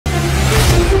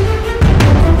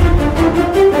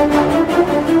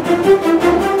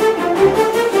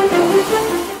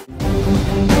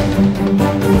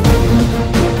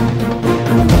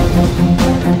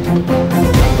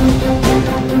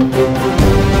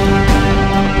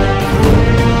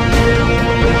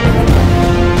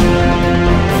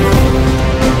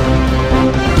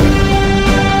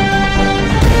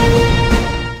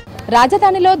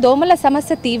రాజధానిలో దోమల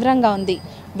సమస్య తీవ్రంగా ఉంది.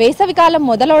 వేసవికాలం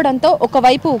మొదలవడంతో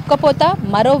ఒకవైపు ఉక్కపోత,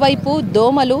 మరోవైపు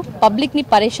దోమలు పబ్లిక్ని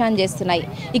పరేషాన్ చేస్తున్నాయి.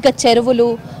 ఇక చెరువులు,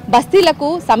 బస్తీలకు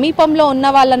సమీపంలో ఉన్న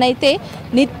వాళ్ళనైతే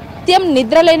నిత్యం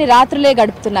నిద్రలేని రాత్రులే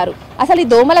గడుపుతున్నారు. అసలు ఈ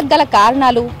దోమలకు గల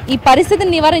కారణాలు, ఈ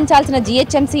పరిస్థితిని నివారించాల్సిన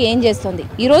జీహెచ్ఎంసీ ఏం చేస్తుంది?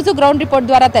 ఈరోజు గ్రౌండ్ రిపోర్ట్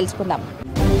ద్వారా తెలుసుకుందాం.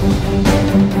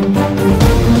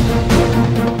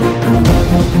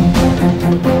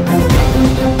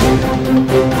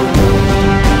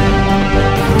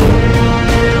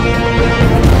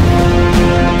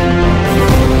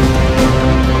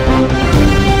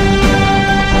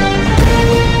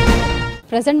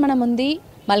 ప్రజెంట్ మనం ఉంది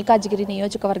మల్కాజిగిరి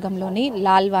నియోజకవర్గంలోని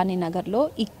లాల్వాణి నగర్లో.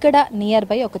 ఇక్కడ నియర్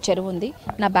బై ఒక చెరువు ఉంది.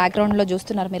 నా బ్యాక్గ్రౌండ్లో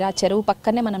చూస్తున్నారు మీరు, ఆ చెరువు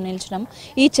పక్కనే మనం నిల్చున్నాం.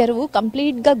 ఈ చెరువు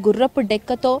కంప్లీట్గా గుర్రపు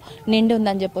డెక్కతో నిండి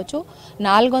ఉందని చెప్పొచ్చు.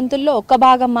 4 వంతుల్లో ఒక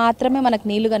భాగం మాత్రమే మనకు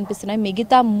నీళ్లు కనిపిస్తున్నాయి.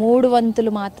 మిగతా 3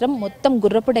 వంతులు మాత్రం మొత్తం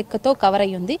గుర్రపు డెక్కతో కవర్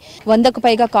అయ్యి ఉంది. 100కు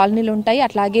పైగా కాలనీలు ఉంటాయి.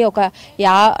 అట్లాగే ఒక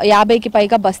 50కి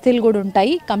పైగా బస్తీలు కూడా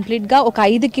ఉంటాయి. కంప్లీట్గా ఒక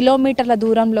 5 కిలోమీటర్ల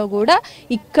దూరంలో కూడా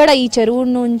ఇక్కడ ఈ చెరువు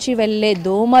నుంచి వెళ్ళే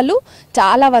దోమలు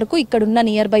చాలా వరకు ఇక్కడున్న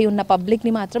నియర్ బై ఉన్న పబ్లిక్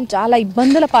ని మాత్రం చాలా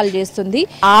ఇబ్బందుల పాలు చేస్తుంది.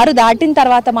 6 దాటిన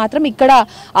తర్వాత మాత్రం ఇక్కడ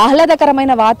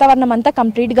ఆహ్లాదకరమైన వాతావరణం అంతా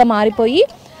కంప్లీట్ గా మారిపోయి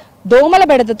దోమల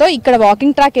బెడదతో ఇక్కడ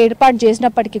వాకింగ్ ట్రాక్ ఏర్పాటు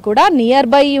చేసినప్పటికీ కూడా నియర్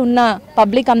బై ఉన్న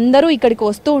పబ్లిక్ అందరూ ఇక్కడికి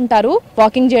వస్తూ ఉంటారు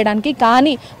వాకింగ్ చేయడానికి.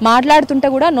 కానీ మాట్లాడుతుంటే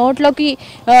కూడా నోట్లోకి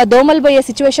దోమలు పోయే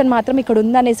సిచ్యువేషన్ మాత్రం ఇక్కడ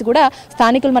ఉందనేసి కూడా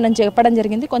స్థానికులు మనం చెప్పడం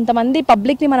జరిగింది. కొంతమంది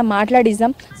పబ్లిక్ ని మనం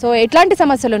మాట్లాడిస్తాం. సో ఎట్లాంటి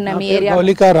సమస్యలు ఉన్నాయి మీ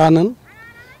ఏరియా?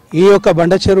 ఈ యొక్క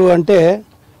బండ చెరువు అంటే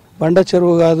బండ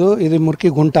చెరువు కాదు, ఇది మురికి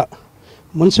గుంట.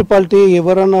 మున్సిపాలిటీ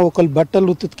ఎవరైనా ఒకరు బట్టలు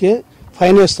ఉతికే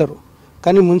ఫైన్ వేస్తారు.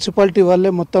 కానీ మున్సిపాలిటీ వాళ్ళే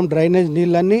మొత్తం డ్రైనేజ్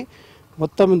నీళ్ళన్నీ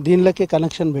మొత్తం దీనిలోకే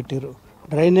కనెక్షన్ పెట్టారు.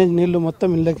 డ్రైనేజ్ నీళ్లు మొత్తం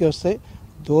ఇళ్ళకే వస్తాయి.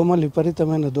 దోమలు,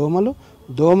 విపరీతమైన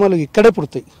దోమలు ఇక్కడే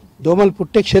పుడతాయి. దోమలు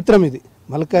పుట్టే క్షేత్రం ఇది.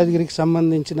 మల్కాజ్గిరికి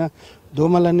సంబంధించిన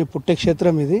దోమలన్నీ పుట్టే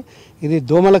క్షేత్రం ఇది. ఇది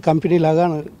దోమల కంపెనీ లాగా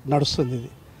నడుస్తుంది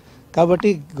ఇది.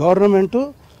 కాబట్టి గవర్నమెంటు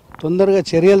తొందరగా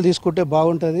చర్యలు తీసుకుంటే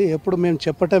బాగుంటుంది. ఎప్పుడు మేము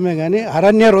చెప్పటమే కానీ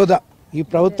అరణ్య రోధ, ఈ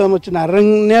ప్రభుత్వం వచ్చిన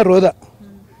అరణ్య రోధ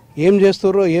ఏం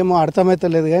చేస్తారో ఏమో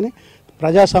అర్థమైతలేదు. కానీ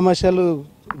ప్రజా సమస్యలు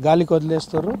గాలికి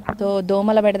వదిలేస్తారు.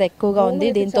 దోమల బెడద ఎక్కువగా ఉంది,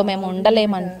 దీంతో మేము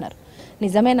ఉండలేమంటున్నారు.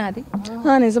 నిజమేనా అది?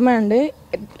 నిజమే అండి.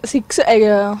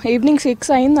 ఈవినింగ్ 6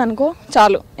 అయింది అనుకో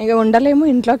చాలు, ఇక ఉండలేము,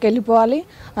 ఇంట్లోకి వెళ్ళిపోవాలి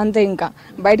అంతే. ఇంకా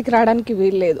బయటికి రావడానికి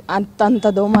వీలు లేదు, అంత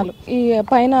దోమలు. ఈ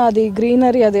పైన అది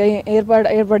గ్రీనరీ అది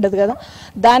ఏర్పడ్డది కదా,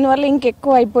 దానివల్ల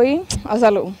ఇంకెక్కువ అయిపోయి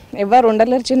అసలు ఎవరు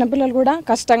ఉండలేరు. చిన్నపిల్లలు కూడా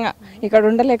కష్టంగా ఇక్కడ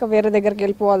ఉండలేక వేరే దగ్గరికి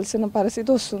వెళ్ళిపోవాల్సిన పరిస్థితి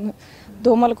వస్తుంది.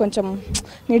 దోమలు కొంచెం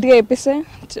నీట్గా వేపిస్తే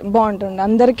బాగుంటుంది,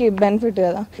 అందరికి బెనిఫిట్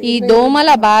కదా. ఈ దోమల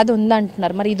బాధ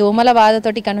ఉందంటున్నారు, మరి ఈ దోమల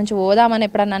బాధతోటి ఇక్కడ నుంచి పోదామని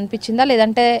ఎప్పుడన్నా అనిపించిందా?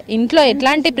 లేదంటే ఇంట్లో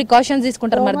ఎట్లాంటి ప్రికాషన్స్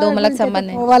తీసుకుంటారు మరి దోమలకు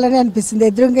సంబంధించి? పోవాలని అనిపిస్తుంది.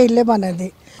 ఎదురుగా ఇల్లే మనది.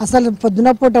 అసలు పొద్దున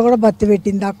పూట కూడా బత్తి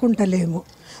పెట్టింది, దాక్కుంటలేము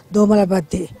దోమల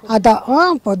బత్తి.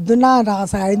 పొద్దున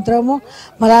సాయంత్రము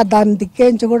మళ్ళీ దాని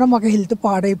దిక్కేంచి కూడా మాకు హెల్త్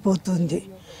పాడైపోతుంది.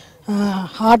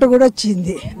 హార్ట్ కూడా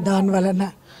వచ్చింది దానివలన.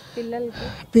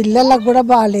 పిల్లలకు కూడా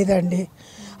బాగాలేదండి.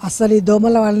 అసలు ఈ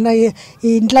దోమల వలన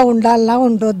ఈ ఇంట్లో ఉండాలన్నా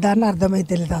ఉండొద్దా అని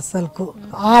అర్థమైతలేదు అసలుకు.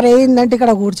 6 అయిందంటే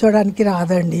ఇక్కడ కూర్చోడానికి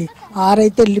రాదండి. 6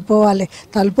 అయితే వెళ్ళిపోవాలి.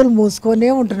 తలుపులు మూసుకొనే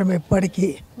ఉంటున్నాం ఎప్పటికీ.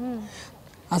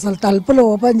 అసలు తలుపులు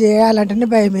ఓపెన్ చేయాలంటేనే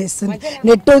భయం వేస్తుంది.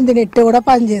 నెట్ ఉంది, నెట్ కూడా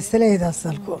పని చేస్తలేదు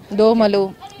అసలు. దోమలు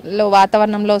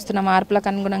వాతావరణంలో వస్తున్న మార్పులకు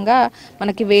అనుగుణంగా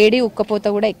మనకి వేడి, ఉక్కపోత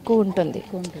కూడా ఎక్కువ ఉంటుంది.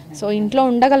 సో ఇంట్లో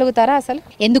ఉండగలుగుతారా? అసలు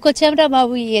ఎందుకు వచ్చామరా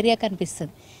బాబు ఈ ఏరియా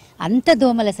కనిపిస్తుంది. అంత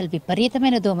దోమలు, అసలు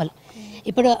విపరీతమైన దోమలు.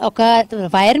 ఇప్పుడు ఒక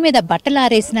వైర్ మీద బట్టలు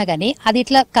ఆరేసినా కానీ అది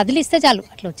ఇట్లా కదిలిస్తే చాలు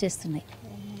అట్లా వచ్చేస్తున్నాయి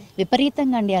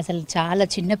విపరీతంగా అండి. అసలు చాలా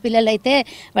చిన్నపిల్లలు అయితే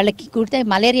వాళ్ళకి కుడితే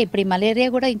మలేరియా, ఇప్పుడు ఈ మలేరియా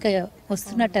కూడా ఇంకా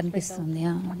వస్తున్నట్టు అనిపిస్తుంది.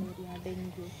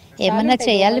 ఏమన్నా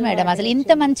చేయాలి మేడం. అసలు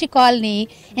ఇంత మంచి కాలనీ,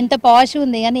 ఇంత పాష్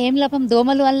ఉంది కానీ ఏం లాభం,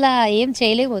 దోమల వల్ల ఏం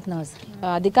చేయలేకపోతున్నాం. అసలు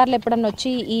అధికారులు ఎప్పుడన్నా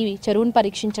వచ్చి ఈ చెరువును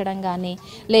పరీక్షించడం కానీ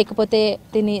లేకపోతే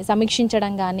దీన్ని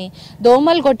సమీక్షించడం కానీ,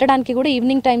 దోమలు కొట్టడానికి కూడా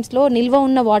ఈవినింగ్ టైమ్స్లో నిల్వ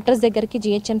ఉన్న వాటర్స్ దగ్గరికి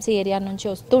జీహెచ్ఎంసీ ఏరియా నుంచి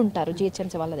వస్తూ ఉంటారు.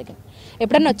 జీహెచ్ఎంసీ వాళ్ళ దగ్గర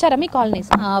ఎప్పుడన్నా వచ్చారా మీ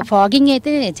కాలనీస్? ఫాగింగ్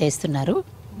అయితే చేస్తున్నారు.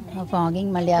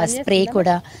 ఫాగింగ్ మళ్ళీ ఆ స్ప్రే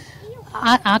కూడా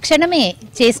ఆ క్షణమే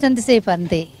చేసినంతసేపు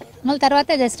అంతే. మళ్ళీ తర్వాత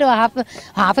జస్ట్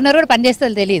హాఫ్ అన్ అవర్ కూడా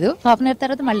పనిచేస్తుందో తెలియదు. హాఫ్ అన్ అవర్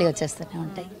తర్వాత మళ్ళీ వచ్చేస్తూనే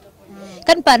ఉంటాయి.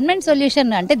 కానీ పర్మనెంట్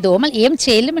సొల్యూషన్ అంటే దోమలు ఏం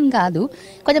చేయలేమని కాదు,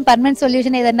 కొంచెం పర్మనెంట్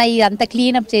సొల్యూషన్ ఏదన్నా అంత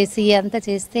క్లీనప్ చేసి అంత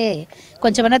చేస్తే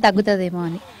కొంచెమన్నా తగ్గుతుందేమో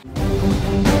అని.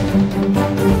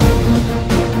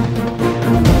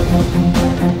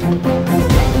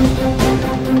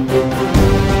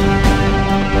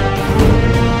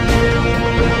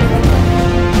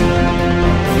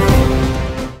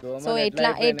 సో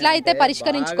ఎట్లా అయితే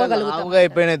పరిష్కరించుకోగలుగుతాం? లావుగా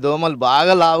అయిపోయినాయి దోమలు,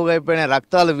 బాగా లావుగా అయిపోయినాయి,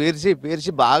 రక్తాలు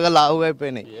పీర్చి బాగా లావుగా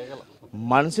అయిపోయినాయి.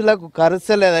 మనుషులకు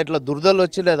కరచలేదు, ఇట్లా దురదలు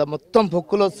వచ్చలేదా, మొత్తం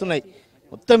పొక్కులు వస్తున్నాయి,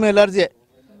 మొత్తం ఎలర్జీ.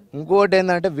 ఇంకోటి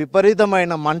ఏంటంటే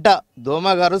విపరీతమైన మంట,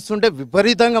 దోమ కరుస్తుంటే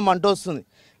విపరీతంగా మంట వస్తుంది.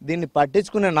 దీన్ని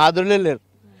పట్టించుకునే నాదులే లేరు.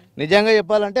 నిజంగా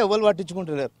చెప్పాలంటే ఎవరు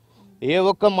పట్టించుకుంటలేరు. ఏ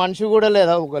ఒక్క మనిషి కూడా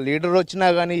లేదా, ఒక లీడర్ వచ్చినా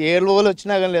కానీ ఏ లోలు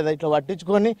వచ్చినా కానీ లేదా, ఇట్లా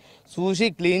పట్టించుకొని చూసి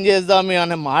క్లీన్ చేద్దాము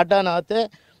అనే మాట నాతే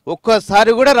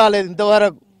ఒక్కసారి కూడా రాలేదు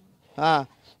ఇంతవరకు.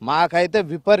 మాకైతే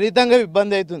విపరీతంగా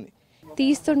ఇబ్బంది అవుతుంది.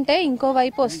 తీస్తుంటే ఇంకో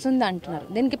వైపు వస్తుంది అంటున్నారు.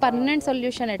 దీనికి పర్మనెంట్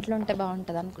సొల్యూషన్ ఎట్లుంటే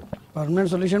బాగుంటుంది అనుకుంటున్నారు?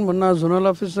 పర్మనెంట్ సొల్యూషన్ మొన్న జోనల్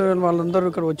ఆఫీసర్ వాళ్ళందరూ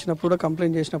ఇక్కడ వచ్చినప్పుడు కూడా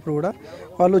కంప్లైంట్ చేసినప్పుడు కూడా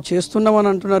వాళ్ళు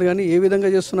చేస్తున్నామని అంటున్నారు, కానీ ఏ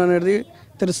విధంగా చేస్తున్నారు అనేది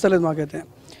తెలుస్తలేదు మాకైతే.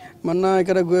 మొన్న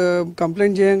ఇక్కడ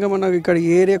కంప్లైంట్ చేయంగా మన ఇక్కడ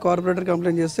ఏరియా కార్పొరేటర్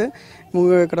కంప్లైంట్ చేస్తే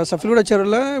ఇక్కడ సఫిల్గూడ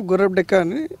చెరువులో గుర్రపు డెక్క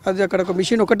అని అది అక్కడ ఒక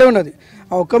మిషన్ ఒకటే ఉన్నది.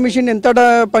 ఆ ఒక్క మిషన్ ఎంత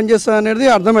పనిచేస్తుంది అనేది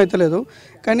అర్థమవుతలేదు.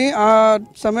 కానీ ఆ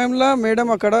సమయంలో మేడం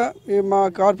అక్కడ మా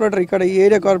కార్పొరేటర్ ఇక్కడ ఈ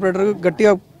ఏరియా కార్పొరేటర్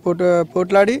గట్టిగా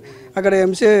పోట్లాడి అక్కడ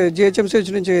జిహెచ్ఎంసీ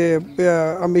నుంచి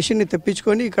ఆ మిషన్ని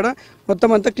తెప్పించుకొని ఇక్కడ మొత్తం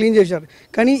అంతా క్లీన్ చేశారు.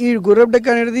 కానీ ఈ గుర్రపు డెక్క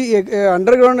అనేది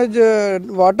అండర్ గ్రౌండ్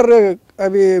వాటర్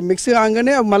అవి మిక్స్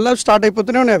కాగానే మళ్ళీ స్టార్ట్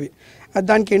అయిపోతూనే ఉన్నాయి. అవి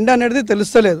దానికి ఎండ అనేది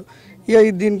తెలుస్తలేదు. ఇక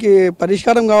దీనికి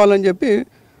పరిష్కారం కావాలని చెప్పి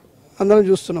అందరం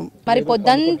చూస్తున్నాం. మరి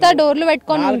పొద్దంతా డోర్లు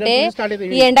పెట్టుకొని ఉంటే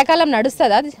ఈ ఎండాకాలం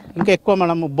నడుస్తుందా? ఇంకా ఎక్కువ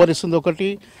మనం ఉబ్బరిస్తుంది ఒకటి,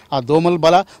 ఆ దోమల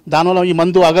బల, దానివల్ల ఈ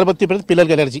మందు అగరబత్తి పెడితే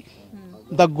పిల్లలకి ఎలర్జీ,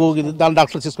 దగ్గు, దాని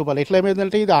డాక్టర్ తీసుకోవాలి. ఎట్లా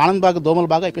ఏమైందంటే ఇది ఆనంద్ బాగా దోమలు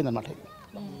బాగా అయిపోయింది అనమాట.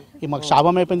 ఇది మాకు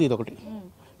శాపం అయిపోయింది. ఇది ఒకటి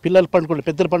పిల్లలు పండుకుంటారు,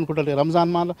 పెద్దలు పండుకుంటారు,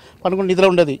 రంజాన్ మాల పండుకుంటే నిద్ర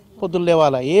ఉండదు, పొద్దున్న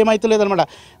లేవాలా, ఏమైతే లేదనమాట.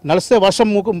 నడిస్తే వర్షం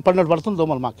పడినట్టు పడుతుంది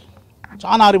దోమలు. మాకు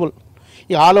చాలా హారిబుల్.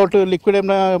 ఈ ఆల్ అవుట్ లిక్విడ్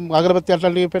ఏమైనా అగరబత్తి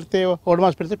అట్లాంటివి పెడితే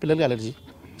ఓడమాస్ పెడితే పిల్లలకి అలర్జీ,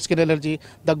 స్కిన్ ఎలర్జీ,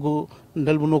 దగ్గు,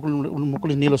 నలుపు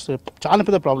ముక్కులు నీళ్ళు వస్తాయి. చాలా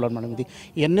పెద్ద ప్రాబ్లం అనమాట ఇది.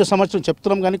 ఎన్నో సంవత్సరం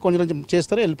చెప్తున్నాం కానీ కొంచెం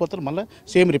చేస్తారు, వెళ్ళిపోతారు, మళ్ళీ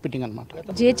సేమ్ రిపీటింగ్ అనమాట.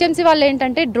 జిహెచ్ఎంసీ వాళ్ళు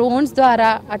ఏంటంటే డ్రోన్స్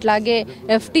ద్వారా, అట్లాగే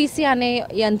FTC అనే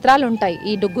యంత్రాలు ఉంటాయి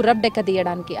ఈ గుర్రపు డెక్క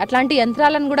తీయడానికి, అట్లాంటి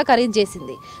యంత్రాలను కూడా ఖరీదు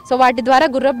చేసింది. సో వాటి ద్వారా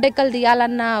గుర్రపు డెక్కలు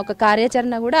తీయాలన్న ఒక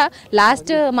కార్యాచరణ కూడా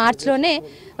లాస్ట్ మార్చ్లోనే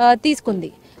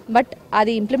తీసుకుంది. బట్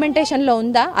అది ఇంప్లిమెంటేషన్లో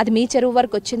ఉందా? అది మీ చెరువు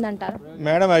వరకు వచ్చిందంటారా?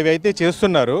 మేడం అవి అయితే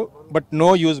చేస్తున్నారు, బట్ నో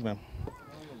యూజ్ మ్యామ్.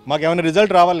 మాకు ఏమైనా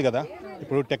రిజల్ట్ రావాలి కదా.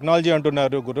 ఇప్పుడు టెక్నాలజీ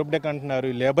అంటున్నారు, గుర్రపు డెక్ అంటున్నారు,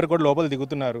 లేబర్ కూడా లోపల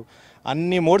దిగుతున్నారు,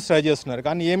 అన్ని మోడ్స్ ట్రై చేస్తున్నారు,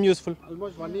 కానీ ఏం యూస్ఫుల్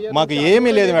మాకు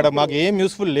ఏమీ లేదు మేడం. మాకు ఏం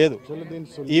యూస్ఫుల్ లేదు.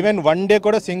 ఈవెన్ 1 డే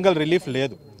కూడా సింగిల్ రిలీఫ్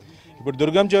లేదు. ఇప్పుడు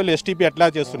దుర్గం చెరువులు STP ఎట్లా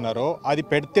చేస్తున్నారో అది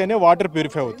పెడితేనే వాటర్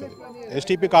ప్యూరిఫై అవుతుంది.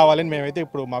 STP కావాలని మేమైతే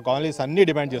ఇప్పుడు మా కాలనీస్ అన్నీ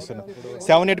డిమాండ్ చేస్తున్నాం.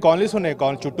 7-8 కాలనీస్ ఉన్నాయి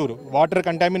చుట్టూరు. వాటర్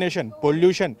కంటామినేషన్,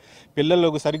 పొల్యూషన్,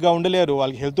 పిల్లలు సరిగ్గా ఉండలేరు,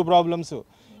 వాళ్ళకి హెల్త్ ప్రాబ్లమ్స్.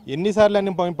 ఎన్నిసార్లు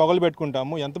అన్ని పగలు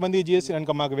పెట్టుకుంటాము, ఎంతమంది చేసి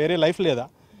ఇంకా మాకు వేరే లైఫ్ లేదా?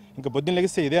 ఇంకా పొద్దున్న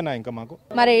లెగిస్తే ఇదేనా ఇంకా మాకు?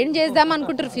 మరి ఏం చేద్దాం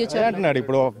అనుకుంటారు ఫ్యూచర్ అంటున్నాడు.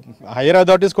 ఇప్పుడు హైయర్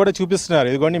అథారిటీస్ కూడా చూపిస్తున్నారు,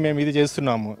 ఇదిగోండి మేము ఇది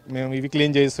చేస్తున్నాము, మేము ఇవి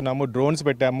క్లీన్ చేస్తున్నాము, డ్రోన్స్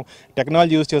పెట్టాము,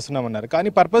 టెక్నాలజీ యూజ్ చేస్తున్నాం అన్నారు.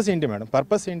 కానీ పర్పస్ ఏంటి మేడం?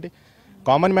 పర్పస్ ఏంటి?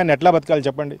 కామన్ మ్యాన్ ఎట్లా బతకాలి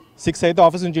చెప్పండి? 6 అయితే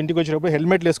ఆఫీస్ నుంచి ఇంటికి వచ్చినప్పుడు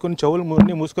హెల్మెట్లు వేసుకొని చెవులు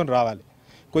మూసుకొని రావాలి.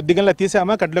 కొద్దిగా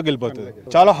తీసామా కట్లోకి వెళ్ళిపోతుంది.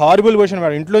 చాలా హారిబుల్ క్వశ్చన్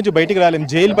మేడం. ఇంట్లోంచి బయటికి రాలేము,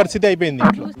 జైలు పరిస్థితి అయిపోయింది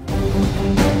ఇంట్లో.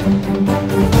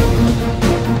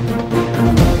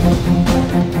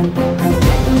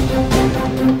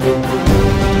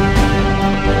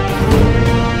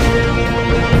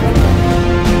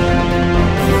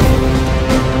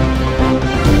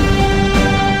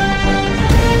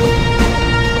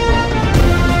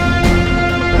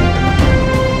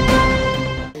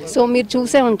 సో మీరు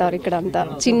చూసే ఉంటారు ఇక్కడ అంతా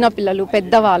చిన్న పిల్లలు,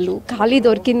 పెద్దవాళ్ళు ఖాళీ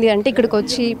దొరికింది అంటే ఇక్కడికి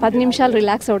వచ్చి 10 నిమిషాలు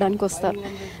రిలాక్స్ అవ్వడానికి వస్తారు.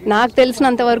 నాకు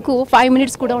తెలిసినంత వరకు 5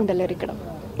 మినిట్స్ కూడా ఉండలేరు ఇక్కడ.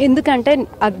 ఎందుకంటే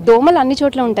ఆ దోమలు అన్ని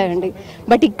చోట్ల ఉంటాయండి,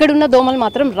 బట్ ఇక్కడున్న దోమలు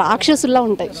మాత్రం రాక్షసుల్లా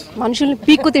ఉంటాయి. మనుషుల్ని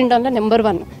పీక్కు తినడంలో నెంబర్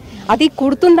 1. అది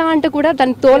కుడుతుందా అంటే కూడా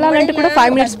దాన్ని తోలాలంటే కూడా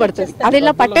 5 మినిట్స్ పడుతుంది. అది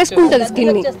ఇలా పట్టేసుకుంటుంది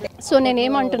స్కిన్ని. సో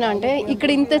నేనేమంటున్నా అంటే ఇక్కడ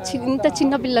ఇంత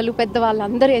చిన్న పిల్లలు, పెద్దవాళ్ళు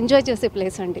అందరూ ఎంజాయ్ చేసే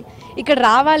ప్లేస్ అండి. ఇక్కడ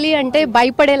రావాలి అంటే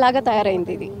భయపడేలాగా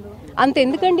తయారైంది ఇది. అంత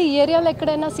ఎందుకండి ఈ ఏరియాలో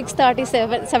ఎక్కడైనా 6:30,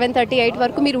 7:30, 8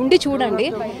 వరకు మీరు ఉండి చూడండి,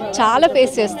 చాలా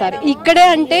ఫేస్ చేస్తారు. ఇక్కడే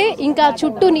అంటే ఇంకా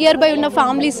చుట్టూ నియర్ బై ఉన్న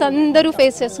ఫ్యామిలీస్ అందరూ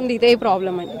ఫేస్ చేస్తుంది ఇదే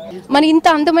ప్రాబ్లం అండి. మన ఇంత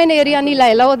అందమైన ఏరియాని ఇలా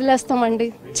ఎలా వదిలేస్తామండి?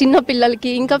 చిన్న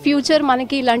పిల్లలకి ఇంకా ఫ్యూచర్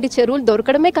మనకి ఇలాంటి చెరువులు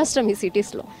దొరకడమే కష్టం ఈ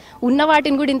సిటీస్లో. ఉన్న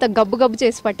వాటిని కూడా ఇంత గబ్బు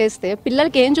చేసి పట్టేస్తే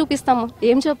పిల్లలకి ఏం చూపిస్తాము,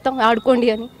 ఏం చెప్తాం ఆడుకోండి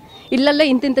అని? ఇళ్లలో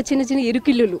ఇంత చిన్న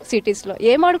ఇరుకిల్లులు సిటీస్లో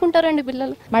ఏం ఆడుకుంటారండి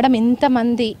పిల్లలు? మేడం,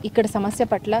 ఇంతమంది ఇక్కడ సమస్య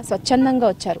పట్ల స్వచ్ఛందంగా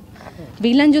వచ్చారు.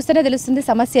 వీళ్ళని చూస్తేనే తెలుస్తుంది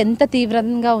సమస్య ఎంత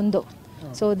తీవ్రంగా ఉందో.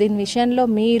 సో దీని విషయంలో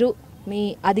మీరు మీ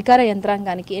అధికార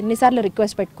యంత్రాంగానికి ఎన్నిసార్లు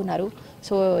రిక్వెస్ట్ పెట్టుకున్నారు?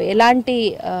 సో ఎలాంటి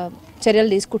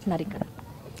చర్యలు తీసుకుంటున్నారు ఇక్కడ?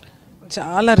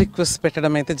 చాలా రిక్వెస్ట్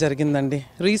పెట్టడం అయితే జరిగిందండి.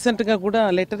 రీసెంట్గా కూడా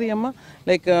లెటర్ అమ్మ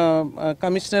లైక్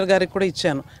కమిషనర్ గారికి కూడా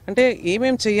ఇచ్చాను. అంటే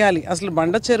ఏమేమి చేయాలి, అసలు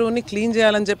బండ చెరువుని క్లీన్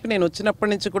చేయాలని చెప్పి నేను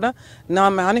వచ్చినప్పటి నుంచి కూడా నా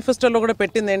మేనిఫెస్టోలో కూడా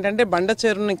పెట్టింది ఏంటంటే బండ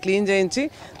చెరువుని క్లీన్ చేయించి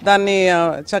దాన్ని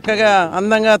చక్కగా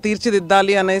అందంగా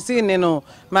తీర్చిదిద్దాలి అనేసి నేను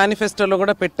మేనిఫెస్టోలో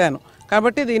కూడా పెట్టాను.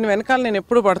 కాబట్టి దీని వెనకాల నేను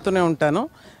ఎప్పుడు పడుతూనే ఉంటాను.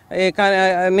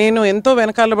 నేను ఎంతో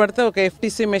వెనకాల పడితే ఒక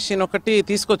ఎఫ్టీసీ మెషిన్ ఒకటి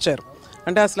తీసుకొచ్చారు.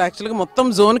 అంటే అసలు యాక్చువల్గా మొత్తం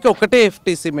జోన్కి ఒకటే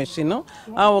ఎఫ్టీసీ మెషిన్.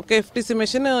 ఆ ఒక ఎఫ్టీసీ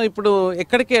మెషిన్ ఇప్పుడు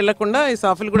ఎక్కడికి వెళ్లకుండా ఈ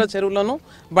సాఫిల్గూడ చెరువులోను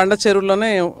బండ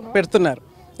చెరువులోనే పెడుతున్నారు.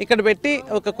 ఇక్కడ పెట్టి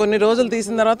ఒక కొన్ని రోజులు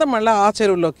తీసిన తర్వాత మళ్ళీ ఆ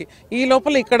చెరువులోకి, ఈ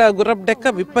లోపల ఇక్కడ గుర్రపు డెక్క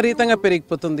విపరీతంగా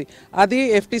పెరిగిపోతుంది. అది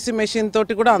ఎఫ్టీసీ మెషిన్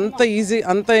తోటి కూడా అంత ఈజీ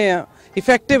అంత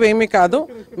ఎఫెక్టివ్ ఏమీ కాదు.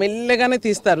 మెల్లగానే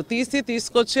తీస్తారు.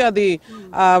 తీసుకొచ్చి అది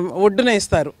ఒడ్డున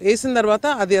వేస్తారు. వేసిన తర్వాత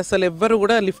అది అసలు ఎవ్వరు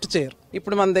కూడా లిఫ్ట్ చేయరు.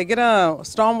 ఇప్పుడు మన దగ్గర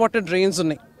స్టామ్ వాటర్ డ్రైన్స్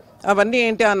ఉన్నాయి. అవన్నీ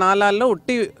ఏంటి, ఆ నాలాల్లో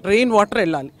ఉట్టి రెయిన్ వాటర్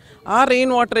వెళ్ళాలి. ఆ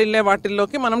రెయిన్ వాటర్ వెళ్ళే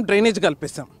వాటిల్లోకి మనం డ్రైనేజ్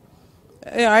కల్పిస్తాం.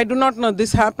 I do not know,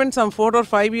 this happened some 4 or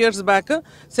 5 years back.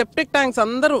 Septic tanks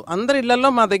అందరి ఇళ్లలో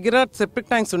మా దగ్గర సెప్టిక్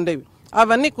ట్యాంక్స్ ఉండేవి.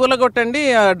 అవన్నీ కూలగొట్టండి,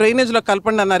 డ్రైనేజ్లో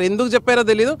కలపండి అన్నారు. ఎందుకు చెప్పారో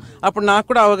తెలీదు, అప్పుడు నాకు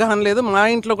కూడా అవగాహన లేదు. మా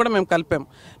ఇంట్లో కూడా మేము కలిపాము.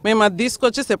 మేము అది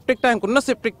తీసుకొచ్చి సెప్టిక్ ట్యాంక్ ఉన్న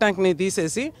సెప్టిక్ ట్యాంక్ని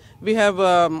తీసేసి we have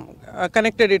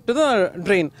connected it to the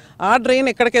drain. ఆ డ్రైన్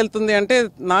ఎక్కడికి వెళ్తుంది అంటే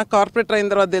నాకు కార్పొరేటర్ అయిన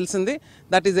తర్వాత తెలిసింది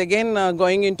that is again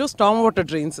going in to storm water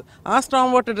drains. ఆ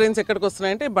స్టామ్ వాటర్ డ్రైన్స్ ఎక్కడికి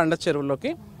వస్తున్నాయంటే బండ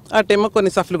చెరువులోకి, అటేమో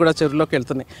కొన్ని సఫ్లిగూడ చెరువులోకి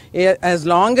వెళ్తున్నాయి. యాజ్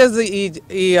లాంగ్ యాజ్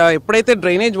ఈ ఎప్పుడైతే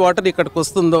డ్రైనేజ్ వాటర్ ఇక్కడికి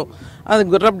వస్తుందో అది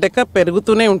గుర్రపు డెక్క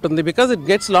పెరుగుతూనే ఉంటుంది. Because it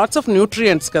gets lots of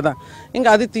nutrients కదా. ఇంకా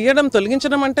అది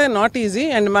తొలగించడం అంటే నాట్ ఈజీ.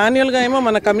 అండ్ మాన్యువల్గా ఏమో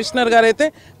మన కమిషనర్ గారు అయితే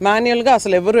మాన్యువల్గా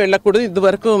అసలు ఎవరు వెళ్ళకూడదు,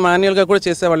 ఇదివరకు మాన్యువల్గా కూడా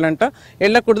చేసేవాళ్ళంట,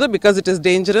 వెళ్ళకూడదు బికాజ్ ఇట్ ఈస్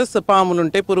డేంజరస్, పాములు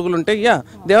ఉంటాయి, పురుగులు ఉంటాయి.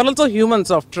 They are also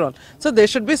humans after all. So they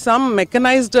should be some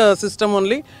mechanised system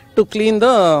only to clean the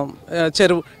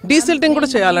చెరువు. డీసిల్టింగ్ కూడా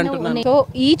చేయాలంటున్నాను. సో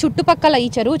ఈ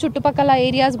చెరువు చుట్టుపక్కల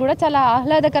ఏరియాస్ కూడా చాలా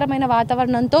ఆహ్లాదకరమైన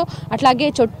వాతావరణంతో, అట్లాగే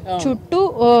చుట్టూ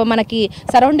మనకి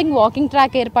సరౌండింగ్ వాకింగ్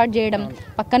ట్రాక్ ఏర్పాటు చేయడం,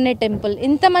 పక్కనే టెంపుల్,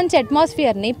 ఇంత మంచి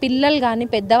అట్మాస్ఫియర్ని పిల్లలు కానీ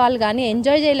పెద్దవాళ్ళు కానీ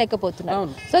ఎంజాయ్ చేయలేకపోతున్నారు.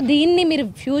 సో దీన్ని మీరు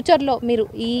ఫ్యూచర్లో మీరు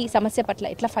ఈ సమస్య పట్ల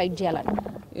ఎట్లా ఫైట్ చేయాలని?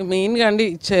 మెయిన్గా అండి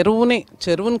చెరువుని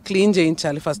క్లీన్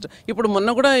చేయించాలి ఫస్ట్. ఇప్పుడు మొన్న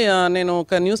కూడా నేను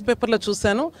ఒక న్యూస్ పేపర్లో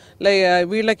చూశాను, లైక్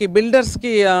వీళ్ళకి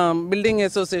బిల్డర్స్కి, బిల్డింగ్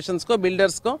అసోసియేషన్స్కో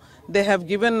బిల్డర్స్కో దే హ్యావ్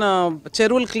గివెన్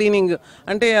చెరువులు క్లీనింగ్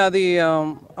అంటే అది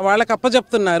వాళ్ళకి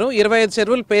అప్పచెప్తున్నారు. 25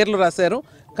 చెరువుల పేర్లు రాశారు.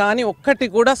 కానీ ఒక్కటి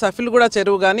కూడా సఫిల్గూడ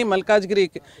చెరువు కానీ మల్కాజ్గిరి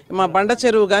మా బండ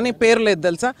చెరువు కానీ పేరు లేదు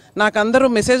తెలుసా. నాకు అందరూ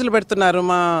మెసేజ్లు పెడుతున్నారు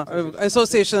మా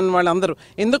అసోసియేషన్ వాళ్ళందరూ,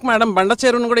 ఎందుకు మేడం బండ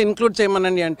చెరువును కూడా ఇంక్లూడ్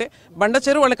చేయమనండి అంటే, బండ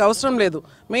చెరువు వాళ్ళకి అవసరం లేదు.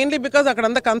 మెయిన్లీ బికాజ్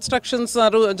అక్కడంతా కన్స్ట్రక్షన్స్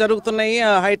జరుగుతున్నాయి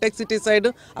హైటెక్ సిటీ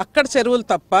సైడ్, అక్కడ చెరువులు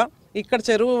తప్ప ఇక్కడ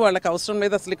చెరువు వాళ్ళకి అవసరం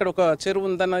లేదు. అసలు ఇక్కడ ఒక చెరువు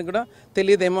ఉందన్న కూడా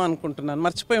తెలియదేమో అనుకుంటున్నాను,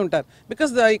 మర్చిపోయి ఉంటారు.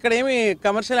 బికాజ్ ఇక్కడ ఏమి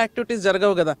కమర్షియల్ యాక్టివిటీస్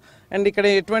జరగవు కదా. అండ్ ఇక్కడ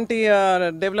ఎటువంటి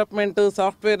డెవలప్మెంట్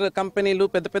సాఫ్ట్వేర్ కంపెనీలు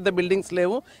పెద్ద పెద్ద బిల్డింగ్స్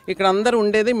లేవు. ఇక్కడ అందరూ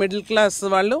ఉండేది మిడిల్ క్లాస్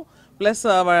వాళ్ళు ప్లస్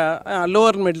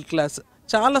లోవర్ మిడిల్ క్లాస్.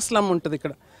 చాలా స్లమ్ ఉంటుంది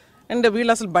ఇక్కడ. అండ్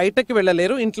వీళ్ళు అసలు బయటకి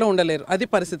వెళ్ళలేరు, ఇంట్లో ఉండలేరు, అది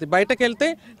పరిస్థితి. బయటకు వెళ్తే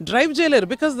డ్రైవ్ చేయలేరు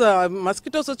బికాజ్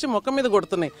మస్కిటోస్ వచ్చి ముఖం మీద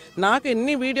కొడుతున్నాయి. నాకు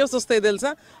ఎన్ని వీడియోస్ వస్తాయి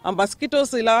తెలుసా, ఆ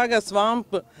మస్కిటోస్ ఇలాగ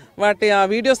స్వాంప్ వాటి ఆ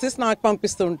వీడియోస్ తీసి నాకు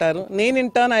పంపిస్తూ ఉంటారు. నేను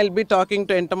intern I will be talking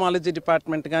to entomology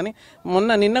department. కానీ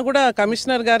నిన్న కూడా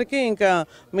కమిషనర్ గారికి ఇంకా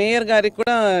మేయర్ గారికి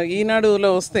కూడా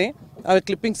ఈనాడులో వస్తే అవి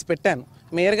క్లిప్పింగ్స్ పెట్టాను.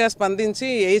 మేయర్ గారు స్పందించి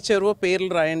ఏ చెరువు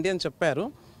పేర్లు రాయండి అని చెప్పారు.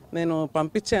 నేను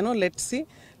పంపించాను. లెట్స్ సీ,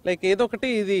 లైక్ ఏదో ఒకటి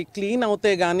ఇది క్లీన్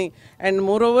అవుతాయి కానీ. అండ్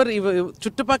మోర్ ఓవర్ ఇవి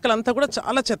చుట్టుపక్కలంతా కూడా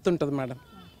చాలా చెత్త ఉంటుంది మేడం.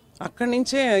 అక్కడి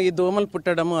నుంచే ఈ దోమలు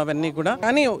పుట్టడము అవన్నీ కూడా.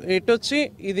 కానీ ఇటు వచ్చి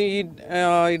ఇది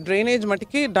డ్రైనేజ్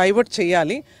మటుకి డైవర్ట్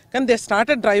చేయాలి. కానీ they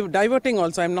started diverting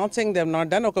also. I'm not saying they have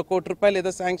not done. ఒక ₹1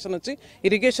 ఏదో శాంక్షన్ వచ్చి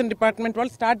ఇరిగేషన్ డిపార్ట్మెంట్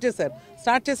వాళ్ళు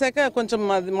స్టార్ట్ చేశాక కొంచెం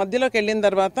మధ్యలోకి వెళ్ళిన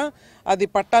తర్వాత అది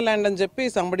పట్టా ల్యాండ్ అని చెప్పి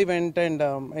సంబడి వెంట అండ్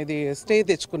ఇది స్టే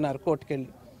తెచ్చుకున్నారు కోర్టుకి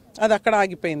వెళ్ళి. అది అక్కడ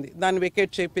ఆగిపోయింది. దాన్ని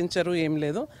వెకేట్ చేయించారు, ఏం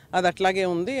లేదు, అది అట్లాగే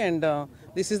ఉంది. And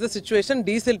this is the situation.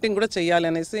 Desilting కూడా చేయాలి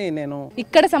అనేసి నేను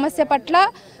ఇక్కడ సమస్య పట్ల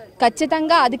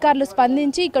ఖచ్చితంగా అధికారులు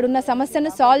స్పందించి ఇక్కడున్న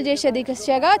సమస్యను సాల్వ్ చేసే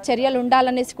దిశగా చర్యలు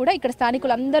ఉండాలనేసి కూడా ఇక్కడ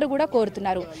స్థానికులందరూ కూడా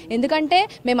కోరుతున్నారు. ఎందుకంటే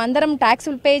మేమందరం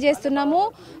ట్యాక్సులు పే చేస్తున్నాము,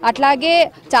 అట్లాగే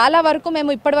చాలా వరకు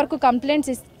మేము ఇప్పటివరకు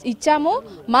కంప్లైంట్స్ ఇచ్చాము.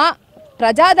 మా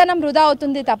ప్రజాధనం వృధా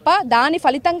అవుతుంది తప్ప దాని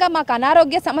ఫలితంగా మాకు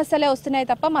అనారోగ్య సమస్యలే వస్తున్నాయి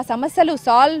తప్ప మా సమస్యలు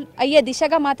సాల్వ్ అయ్యే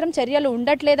దిశగా మాత్రం చర్యలు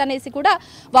ఉండట్లేదనేసి కూడా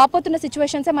వాపోతున్న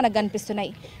సిచ్యువేషన్సే మనకు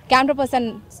కనిపిస్తున్నాయి. కెమెరా పర్సన్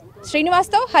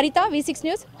శ్రీనివాస్తో హరిత, V6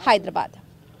 న్యూస్, హైదరాబాద్.